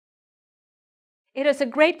It is a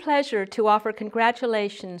great pleasure to offer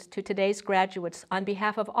congratulations to today's graduates on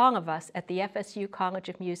behalf of all of us at the FSU College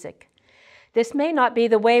of Music. This may not be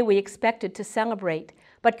the way we expected to celebrate,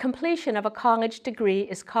 but completion of a college degree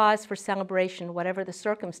is cause for celebration, whatever the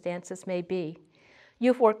circumstances may be.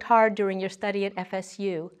 You've worked hard during your study at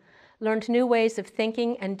FSU, learned new ways of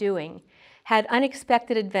thinking and doing, had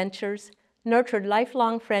unexpected adventures, nurtured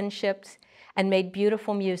lifelong friendships, and made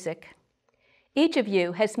beautiful music. Each of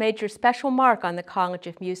you has made your special mark on the College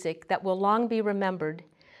of Music that will long be remembered.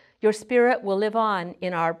 Your spirit will live on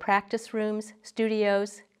in our practice rooms,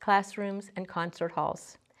 studios, classrooms, and concert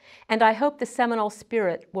halls. And I hope the Seminole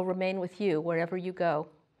spirit will remain with you wherever you go.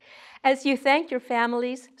 As you thank your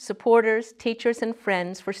families, supporters, teachers, and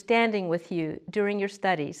friends for standing with you during your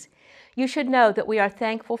studies, you should know that we are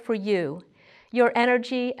thankful for you. Your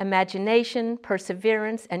energy, imagination,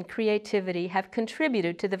 perseverance, and creativity have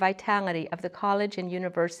contributed to the vitality of the college and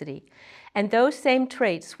university, and those same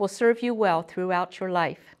traits will serve you well throughout your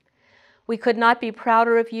life. We could not be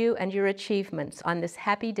prouder of you and your achievements on this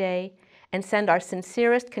happy day, and send our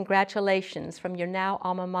sincerest congratulations from your now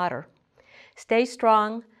alma mater. Stay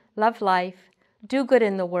strong, love life, do good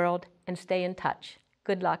in the world, and stay in touch.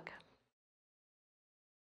 Good luck.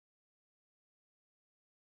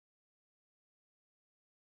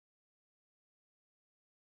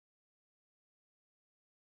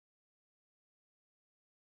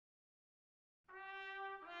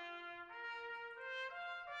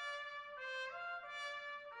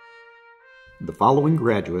 The following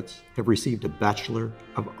graduates have received a Bachelor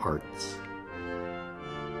of Arts.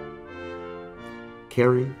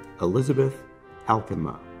 Carrie Elizabeth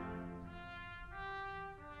Alcama,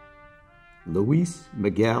 Luis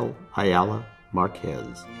Miguel Ayala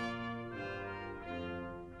Marquez,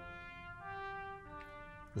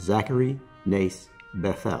 Zachary Nace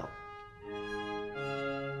Bethel,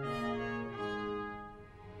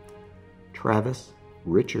 Travis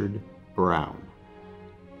Richard Brown,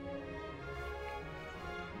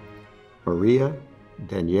 Maria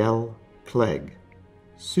Danielle Clegg,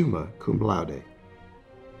 summa cum laude,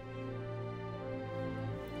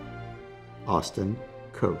 Austin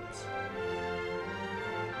Coates,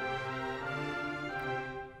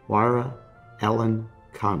 Moira Ellen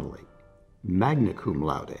Connolly, magna cum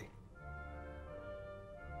laude,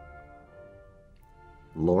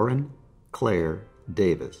 Lauren Claire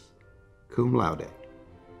Davis, cum laude,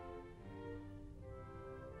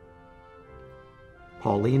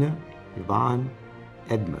 Paulina Yvonne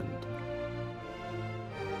Edmond,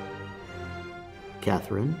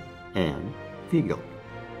 Catherine Ann Fiegel,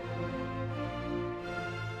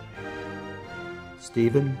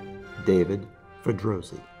 Stephen David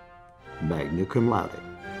Fedrosi, magna cum laude,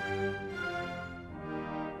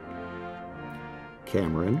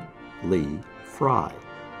 Cameron Lee Fry,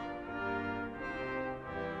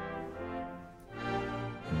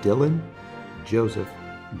 Dylan Joseph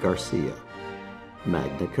Garcia,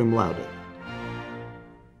 magna cum laude,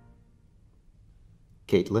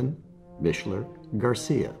 Caitlin Mishler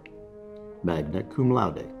Garcia, magna cum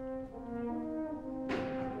laude,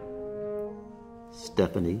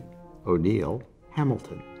 Stephanie O'Neill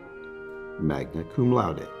Hamilton, magna cum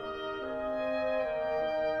laude,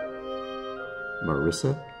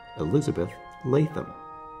 Marissa Elizabeth Latham,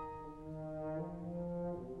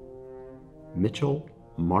 Mitchell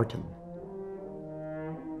Martin,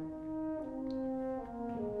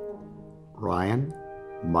 Ryan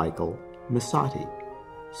Michael Misati,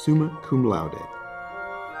 summa cum laude,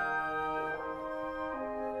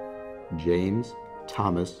 James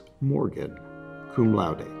Thomas Morgan, cum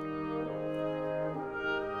laude,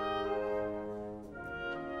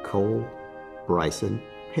 Cole Bryson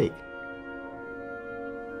Hake,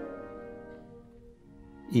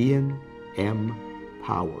 Ian M.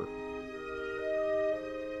 Power,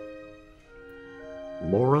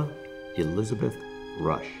 Laura Elizabeth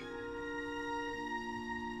Rush,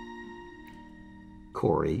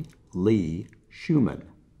 Corey Lee Schumann,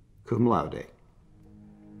 cum laude,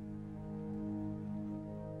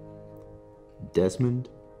 Desmond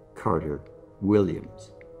Carter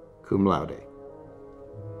Williams, cum laude,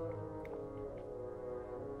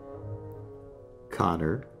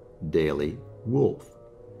 Connor Daly Wolf,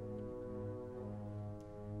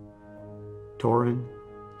 Torrin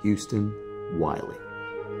Houston Wiley.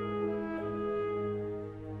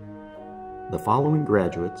 The following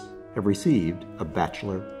graduates have received a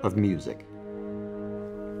Bachelor of Music.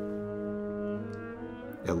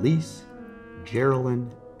 Elise Geraldine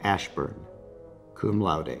Ashburn, cum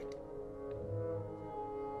laude.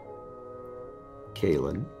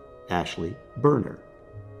 Kaylin Ashley Berner,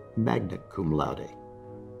 magna cum laude.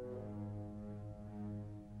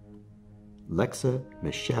 Lexa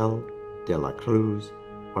Michelle de la Cruz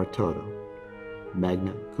Arturo,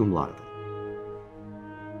 magna cum laude.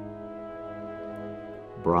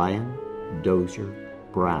 Brian Dozier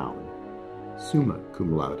Brown, summa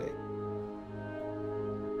cum laude.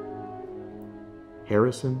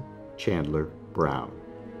 Harrison Chandler Brown.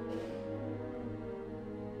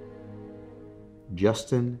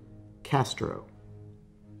 Justin Castro.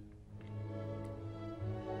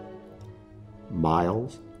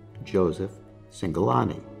 Miles Joseph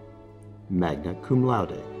Singolani, magna cum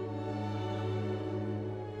laude.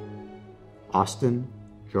 Austin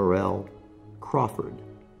Jorel Crawford,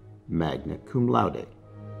 magna cum laude.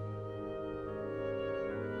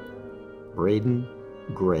 Braden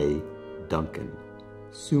Gray Duncan,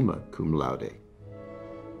 summa cum laude.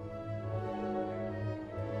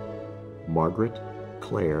 Margaret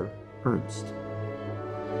Claire Ernst.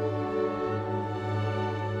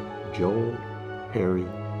 Joel Perry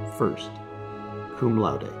First, cum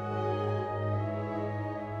laude.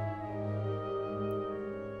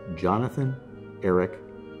 Jonathan Eric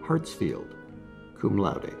Hartsfield, cum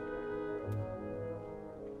laude.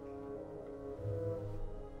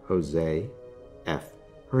 Jose F.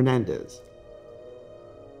 Hernandez.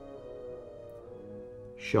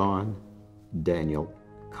 Sean Daniel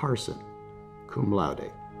Carson, cum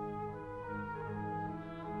laude.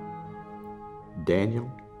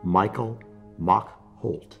 Daniel Michael Mock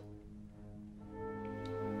Holt.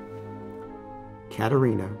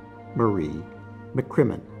 Katerina Marie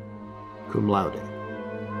McCrimmon, cum laude.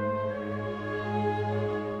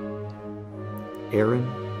 Aaron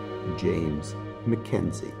James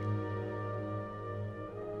McKenzie.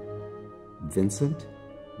 Vincent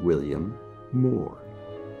William Moore.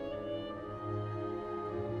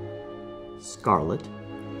 Scarlett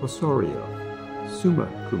Osorio, summa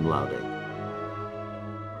cum laude.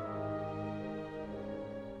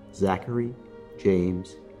 Zachary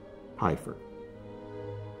James Pfeiffer.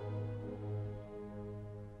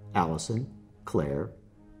 Allison Claire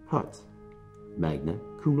Putz, magna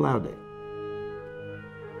cum laude.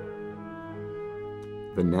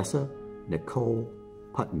 Vanessa Nicole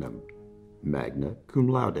Putnam, magna cum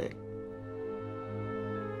laude.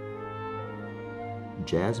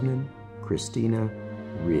 Jasmine Christina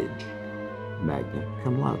Ridge, magna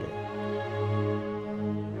cum laude.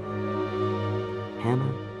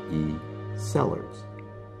 Hannah E. Sellers,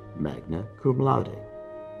 magna cum laude.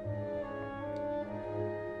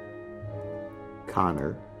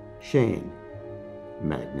 Connor Shane,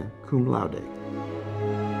 magna cum laude.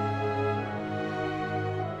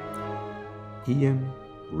 Ian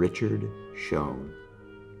Richard Schoen,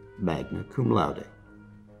 magna cum laude.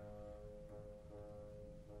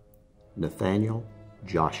 Nathaniel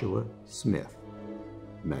Joshua Smith,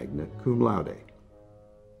 magna cum laude.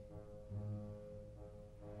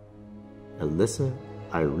 Alyssa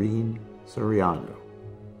Irene Soriano,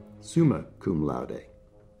 summa cum laude.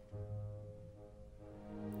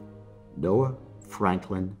 Noah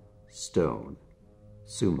Franklin Stone,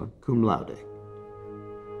 summa cum laude.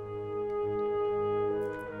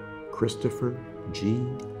 Christopher G.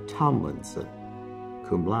 Tomlinson,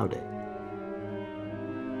 cum laude.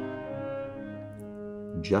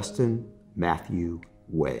 Justin Matthew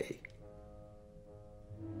Way.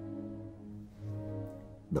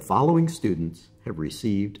 The following students have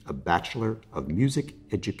received a Bachelor of Music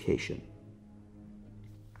Education.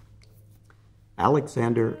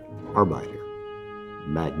 Alexander Arbeiter,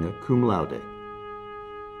 magna cum laude.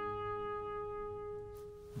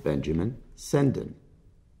 Benjamin Senden,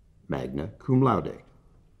 magna cum laude.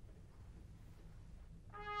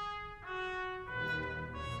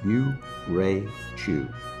 Yu Ray Chu,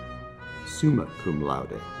 summa cum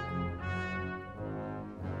laude.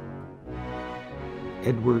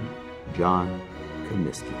 Edward John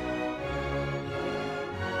Comiskey.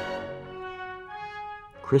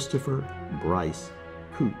 Christopher Bryce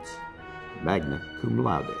Coots, magna cum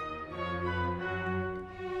laude.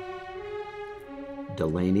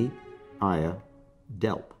 Delaney Aya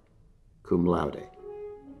Delp, cum laude.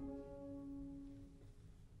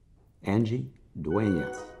 Angie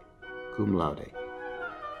Dueñas, cum laude.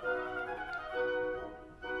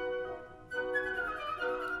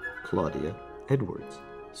 Claudia Edwards,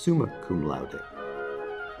 summa cum laude.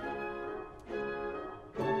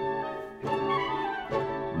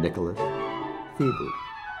 Nicholas Feber,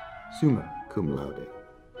 summa cum laude.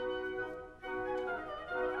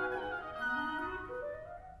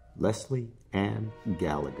 Leslie Ann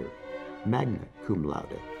Gallagher, magna cum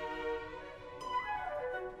laude.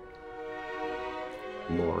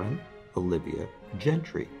 Lauren Olivia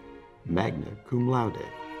Gentry, magna cum laude.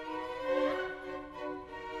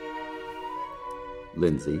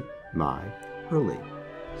 Lindsay Mai Hurley,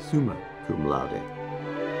 summa cum laude.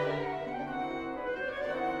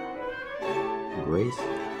 Grace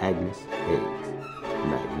Agnes Higgs,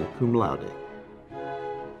 magna cum laude.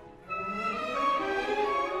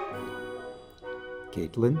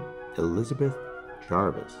 Caitlin Elizabeth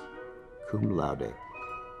Jarvis, cum laude.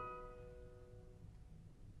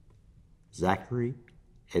 Zachary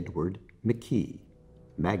Edward McKee,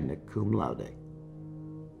 magna cum laude.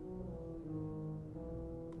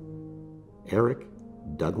 Eric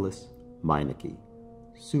Douglas Meineke,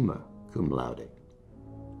 summa cum laude.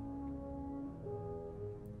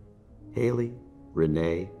 Haley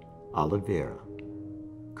Renee Oliveira,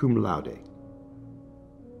 cum laude.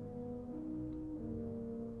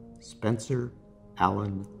 Spencer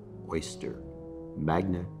Allen Oyster,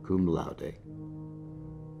 magna cum laude.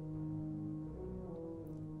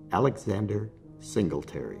 Alexander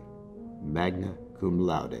Singletary, magna cum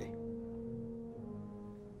laude.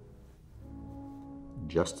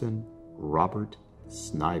 Justin Robert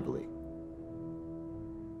Snively.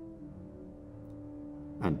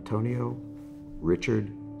 Antonio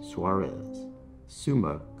Richard Suarez,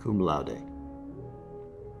 summa cum laude.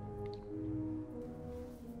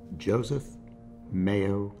 Joseph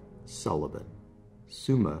Mayo Sullivan,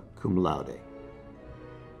 summa cum laude.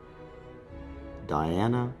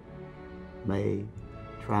 Diana May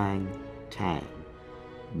Trang Tang,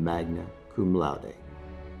 magna cum laude.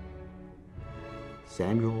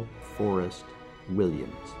 Samuel Forrest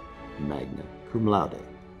Williams, magna cum laude.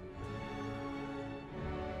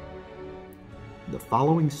 The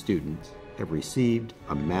following students have received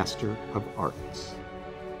a Master of Arts.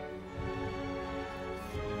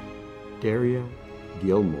 Daria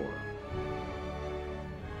Gilmore,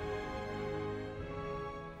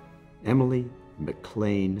 Emily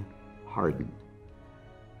McLean Harden,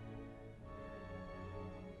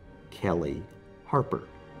 Kelly Harper,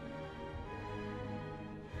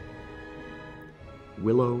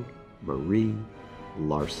 Willow Marie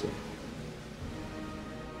Larson,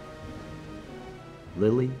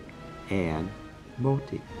 Lily Ann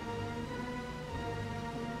Moti,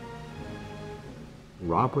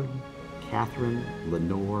 Robin Catherine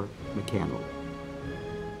Lenore McCannell,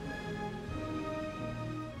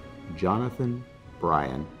 Jonathan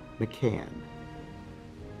Brian McCann,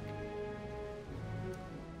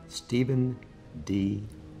 Stephen D.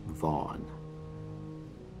 Vaughn,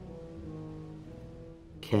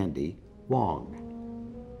 Candy Wong.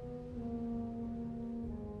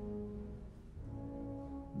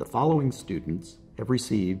 The following students have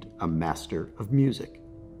received a Master of Music.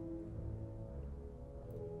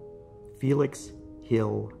 Felix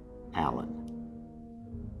Hill Allen,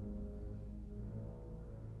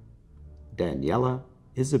 Daniela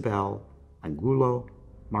Isabel Angulo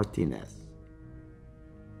Martinez,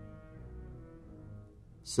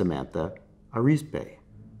 Samantha Arispe,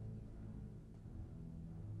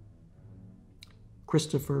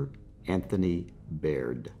 Christopher Anthony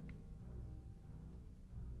Baird,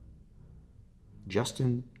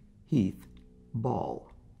 Justin Heath Ball,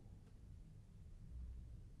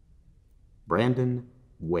 Brandon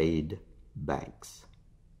Wade Banks,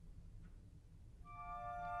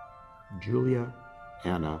 Julia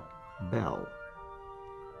Anna Bell,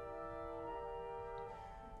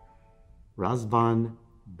 Razvan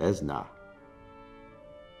Besna,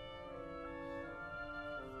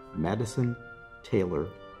 Madison Taylor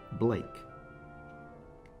Blake,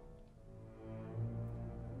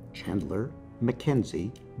 Chandler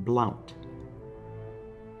Mackenzie Blount,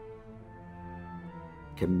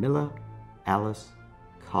 Camilla Alice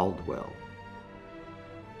Caldwell,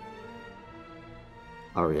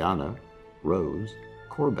 Ariana Rose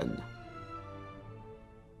Corbin,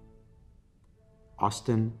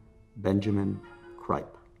 Austin Benjamin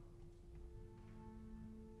Kripe,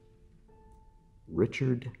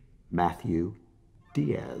 Richard Matthew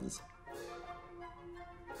Diaz,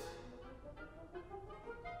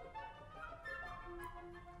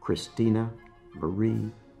 Christina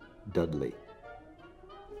Marie Dudley,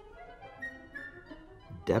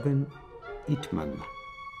 Devin Eatman,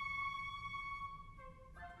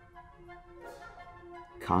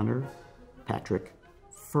 Connor Patrick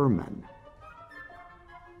Furman,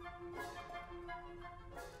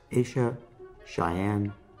 Aisha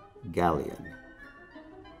Cheyenne Gallion,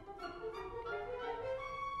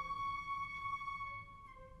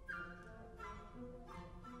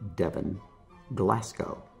 Devin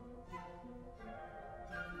Glasgow,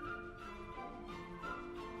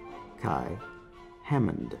 Kai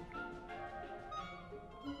Hammond,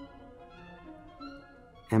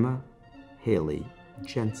 Emma Haley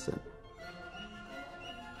Jensen,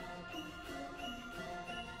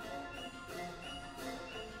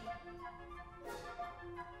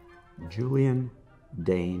 Julian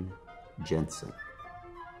Dane Jensen.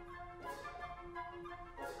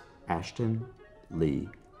 Ashton Lee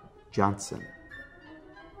Johnson.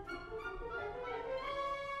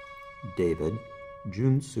 David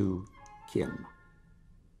Junsu Kim.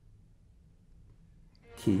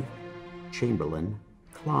 Keith Chamberlain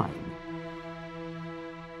Klein.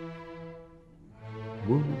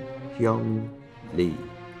 Woo Hyung Lee.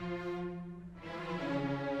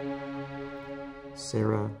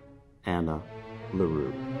 Sarah Anna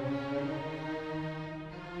LaRue.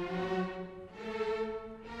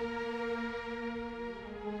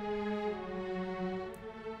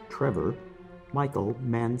 Trevor Michael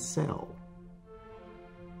Mansell.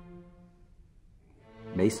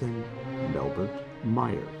 Mason Melbert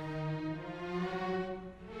Meyer.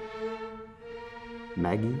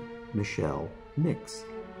 Maggie Michelle Nix.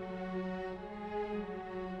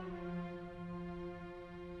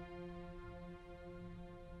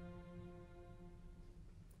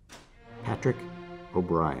 Patrick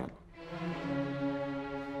O'Brien.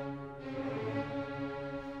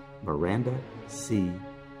 Miranda C.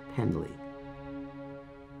 Penley.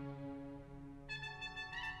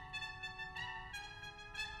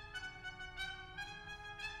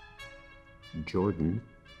 Jordan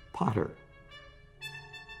Potter.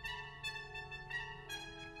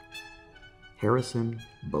 Harrison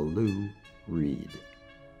Ballou Reed.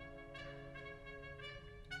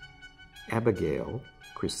 Abigail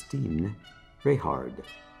Christine Rehard.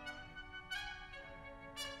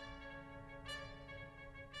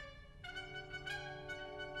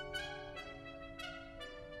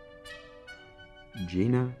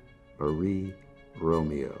 Gina Marie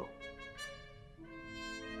Romeo.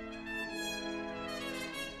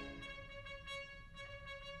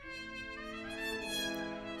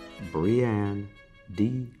 Brianne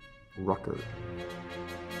D. Rucker.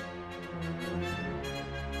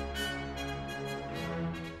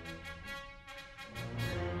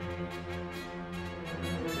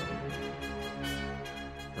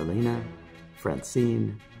 Elena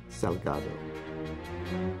Francine Salgado.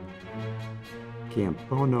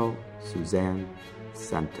 Chiampono Suzanne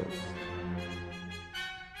Santos.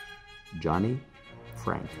 Johnny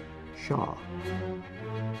Frank Shaw.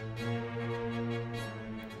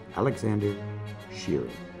 Alexander Shearer.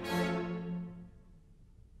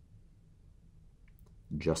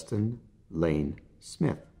 Justin Lane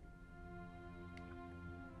Smith.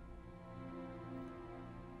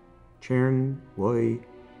 Chern Woi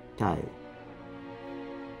Tai.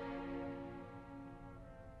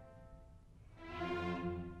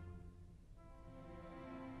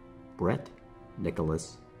 Brett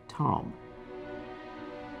Nicholas Tom.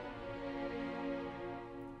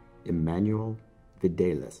 Emmanuel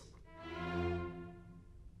Videlis.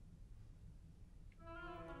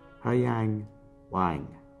 Haiyang Wang.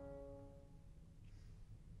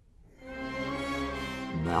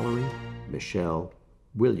 Valerie Michelle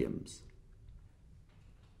Williams.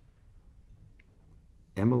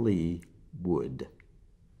 Emily Wood.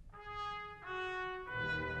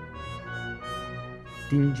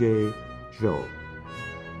 Dingjie Zhou.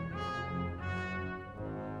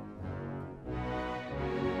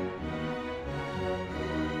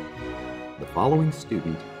 The following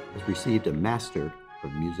student has received a Master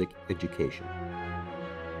of Music Education.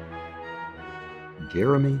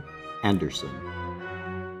 Jeremy Anderson.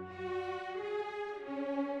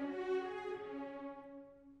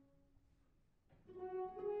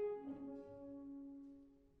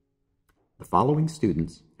 The following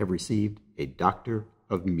students have received a Doctor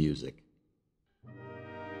of Music.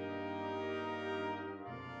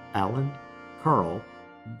 Alan Carl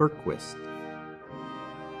Berquist.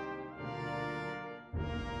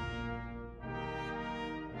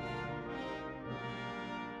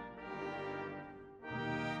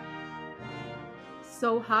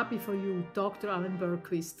 So happy for you, Dr. Alan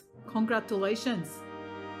Berquist. Congratulations.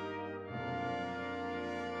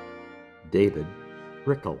 David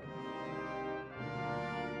Brickle.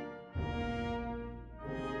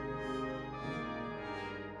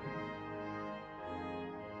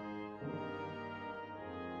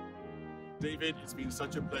 David, it's been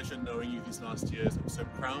such a pleasure knowing you these last years. I'm so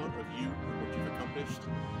proud of you and what you've accomplished.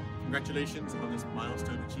 Congratulations on this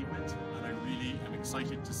milestone achievement, and I really am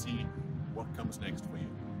excited to see what comes next for you.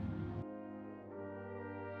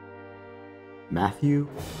 Matthew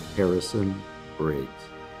Harrison Briggs.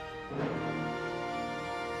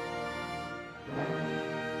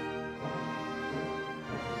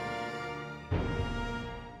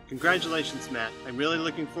 Congratulations, Matt. I'm really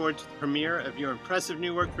looking forward to the premiere of your impressive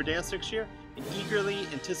new work for dance next year and eagerly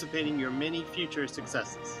anticipating your many future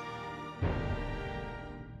successes.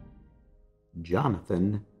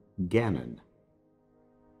 Jonathan Gannon.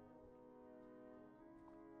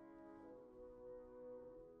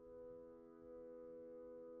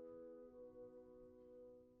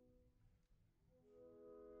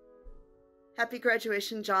 Happy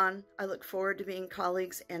graduation, John. I look forward to being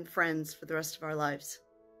colleagues and friends for the rest of our lives.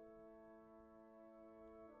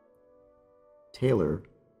 Taylor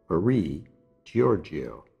Marie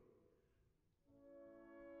Giorgio.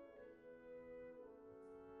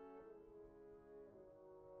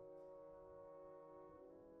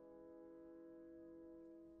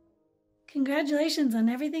 Congratulations on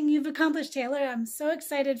everything you've accomplished, Taylor. I'm so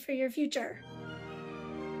excited for your future.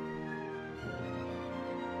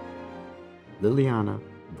 Liliana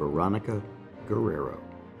Veronica Guerrero.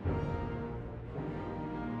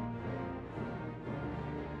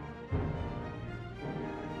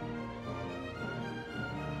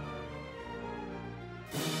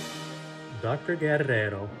 Dr.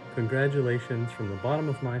 Guerrero, congratulations from the bottom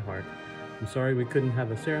of my heart. I'm sorry we couldn't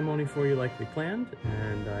have a ceremony for you like we planned,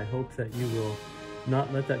 and I hope that you will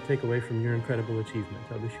not let that take away from your incredible achievement.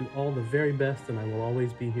 I wish you all the very best, and I will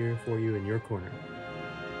always be here for you in your corner.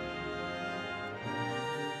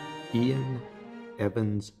 Ian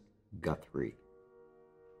Evans Guthrie.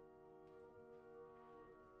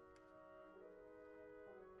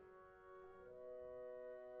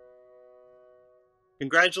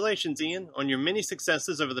 Congratulations, Ian, on your many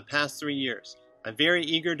successes over the past 3 years. I'm very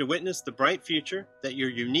eager to witness the bright future that your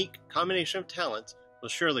unique combination of talents will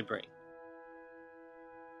surely bring.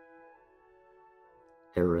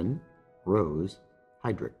 Erin Rose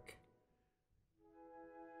Heydrich.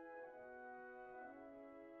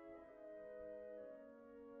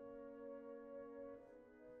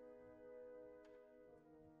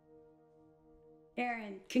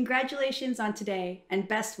 Erin, congratulations on today and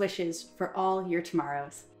best wishes for all your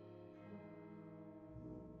tomorrows.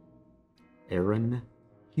 Erin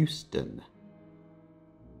Houston.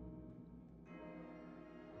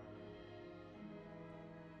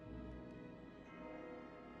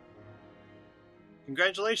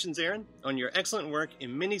 Congratulations, Erin, on your excellent work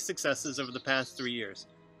and many successes over the past 3 years.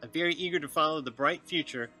 I'm very eager to follow the bright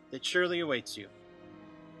future that surely awaits you.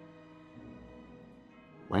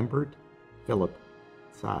 Lambert Philip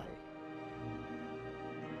Tsai.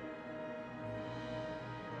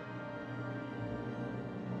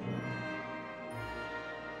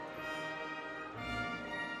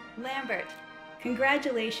 Lambert,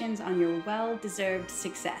 congratulations on your well-deserved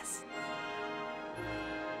success.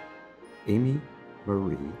 Amy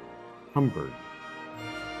Marie Humberg.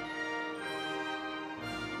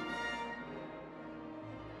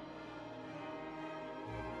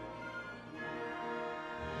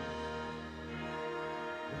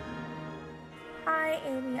 Hi,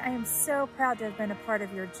 Amy. I am so proud to have been a part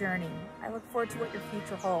of your journey. I look forward to what your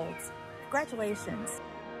future holds. Congratulations.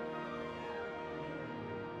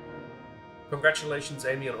 Congratulations,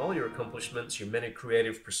 Amy, on all your accomplishments, your many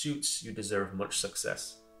creative pursuits. You deserve much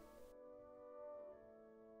success.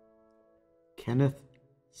 Kenneth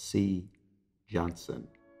C. Johnson.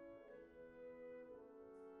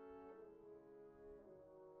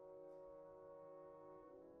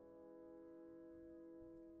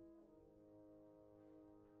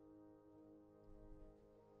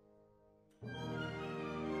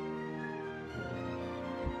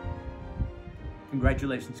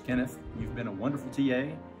 Congratulations, Kenneth. You've been a wonderful TA,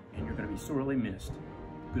 and you're going to be sorely missed.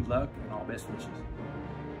 Good luck and all best wishes.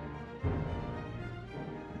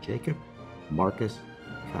 Jacob Marcus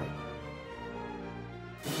Kite.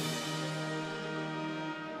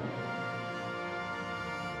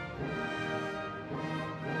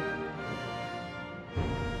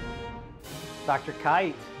 Dr.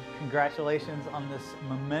 Kite, congratulations on this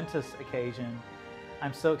momentous occasion.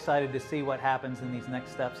 I'm so excited to see what happens in these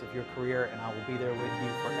next steps of your career, and I will be there with you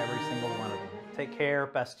for every single one of them. Take care,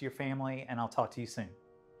 best to your family, and I'll talk to you soon.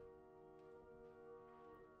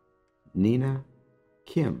 Nina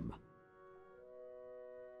Kim.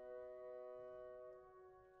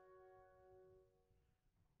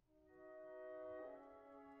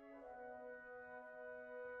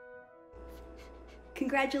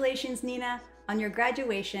 Congratulations, Nina, on your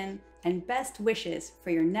graduation and best wishes for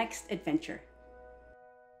your next adventure.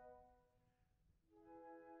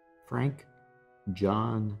 Frank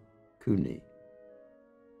John Cooney.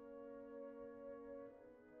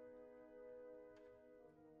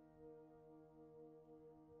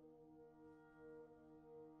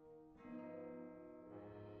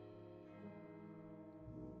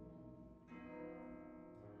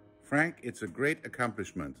 Frank, it's a great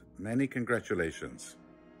accomplishment. Many congratulations.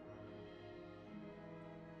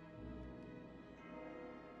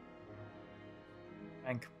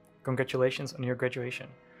 Frank, congratulations on your graduation.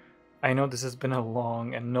 I know this has been a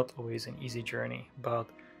long and not always an easy journey, but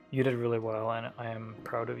you did really well and I am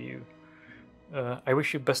proud of you. I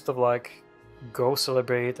wish you best of luck. Go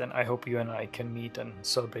celebrate, and I hope you and I can meet and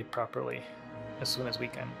celebrate properly as soon as we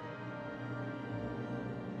can.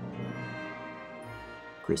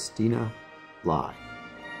 Christina Lai.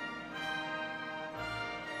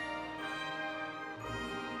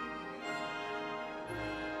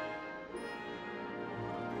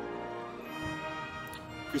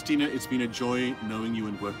 Christina, it's been a joy knowing you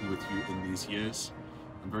and working with you in these years.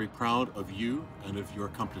 I'm very proud of you and of your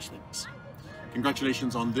accomplishments.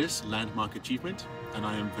 Congratulations on this landmark achievement, and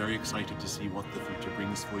I am very excited to see what the future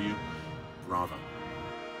brings for you. Bravo.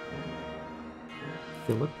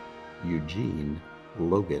 Philip Eugene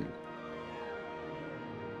Logan.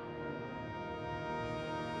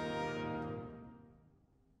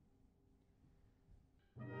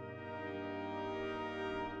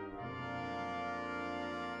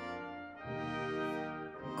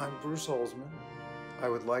 I'm Bruce Holzman. I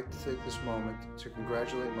would like to take this moment to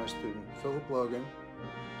congratulate my student, Philip Logan,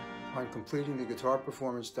 on completing the guitar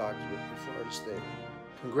performance doctorate at Florida State.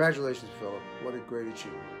 Congratulations, Philip. What a great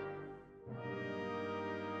achievement.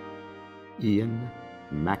 Ian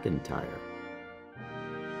McIntyre.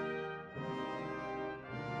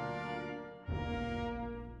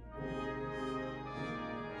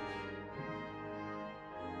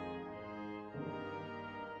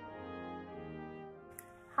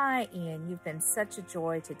 Hi, Ian. You've been such a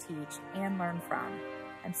joy to teach and learn from.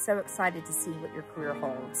 I'm so excited to see what your career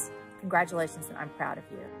holds. Congratulations, and I'm proud of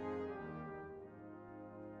you.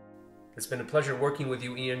 It's been a pleasure working with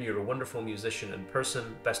you, Ian. You're a wonderful musician in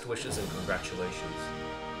person. Best wishes and congratulations.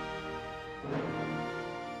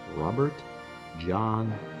 Robert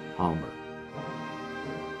John Palmer.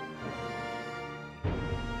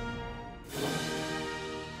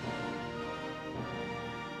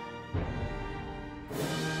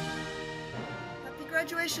 Happy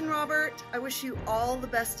graduation, Robert. I wish you all the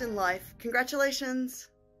best in life. Congratulations.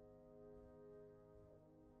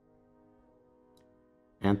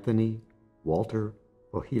 Anthony Walter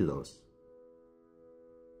Ojilos.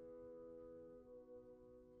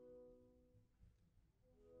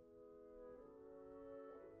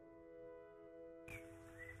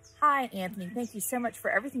 Hi, Anthony. Thank you so much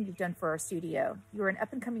for everything you've done for our studio. You are an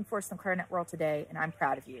up-and-coming force in the clarinet world today, and I'm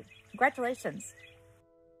proud of you. Congratulations.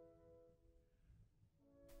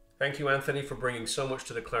 Thank you, Anthony, for bringing so much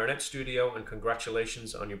to the clarinet studio, and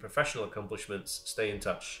congratulations on your professional accomplishments. Stay in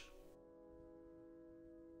touch.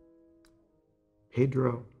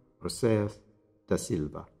 Pedro Oseas da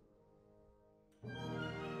Silva.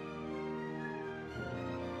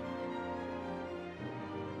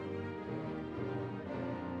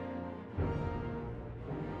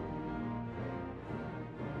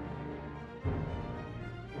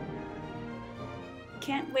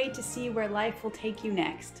 Can't wait to see where life will take you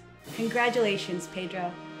next. Congratulations,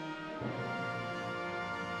 Pedro.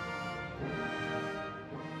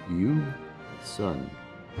 Yu Sun.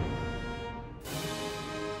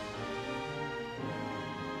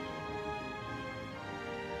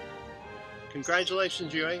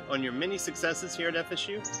 Congratulations, Yue, on your many successes here at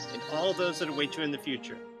FSU and all those that await you in the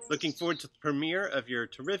future. Looking forward to the premiere of your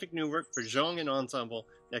terrific new work for Zhong and Ensemble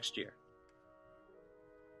next year.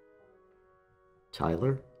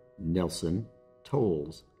 Tyler Nelson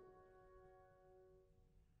Tolles.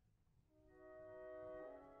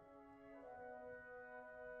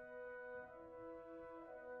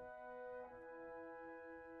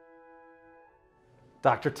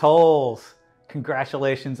 Dr. Tolles,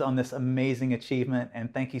 congratulations on this amazing achievement,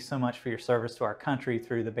 and thank you so much for your service to our country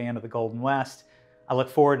through the Band of the Golden West. I look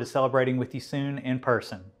forward to celebrating with you soon in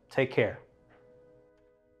person. Take care.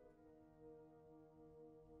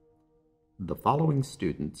 The following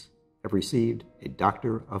students have received a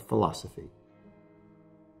Doctor of Philosophy.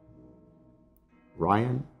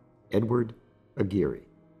 Ryan Edward Aguirre.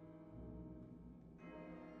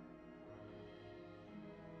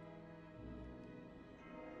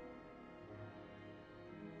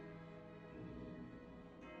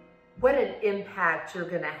 What an impact you're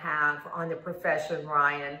going to have on the profession,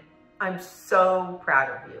 Ryan. I'm so proud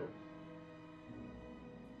of you.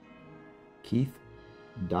 Keith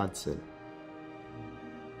Dodson.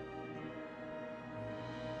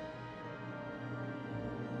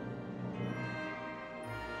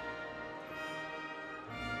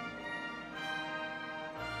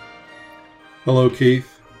 Hello,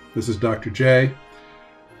 Keith. This is Dr. J.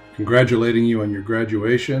 Congratulating you on your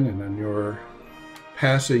graduation and on your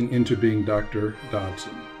passing into being Dr.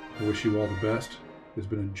 Dodson. I wish you all the best. It's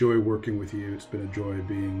been a joy working with you. It's been a joy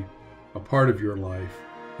being a part of your life.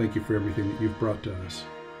 Thank you for everything that you've brought to us.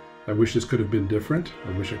 I wish this could have been different.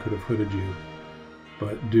 I wish I could have hooded you.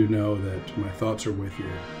 But do know that my thoughts are with you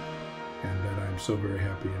and that I'm so very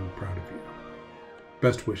happy and proud of you.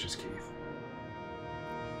 Best wishes, Keith.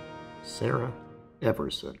 Sarah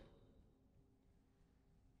Everson.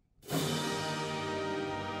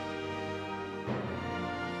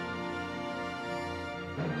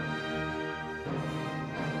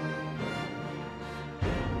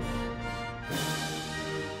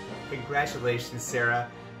 Congratulations, Sarah.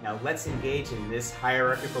 Now let's engage in this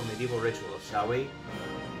hierarchical medieval ritual, shall we?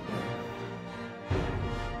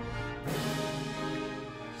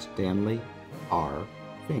 Stanley R.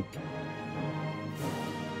 Fink.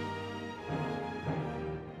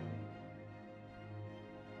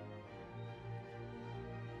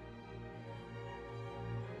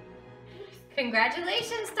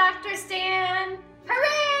 Congratulations, Dr. Stan!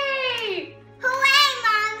 Hooray!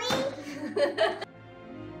 Hooray, Mommy!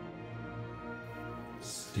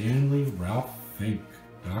 Stanley Ralph Fink,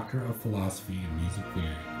 Doctor of Philosophy and Music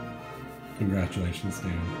Theory. Congratulations,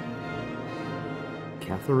 Stan.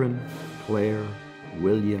 Catherine Claire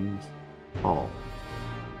Williams Hall.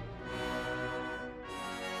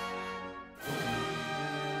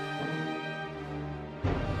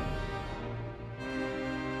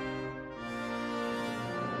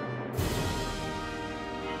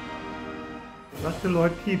 Dr.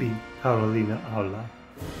 Lord Tibi, Carolina Aula,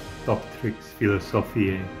 Doctrix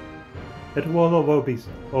Philosophiae, et volo vobis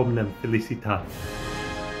omnem felicitate.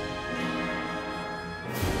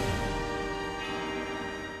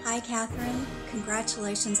 Hi, Catherine.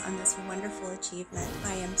 Congratulations on this wonderful achievement.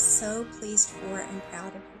 I am so pleased for and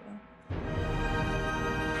proud of you.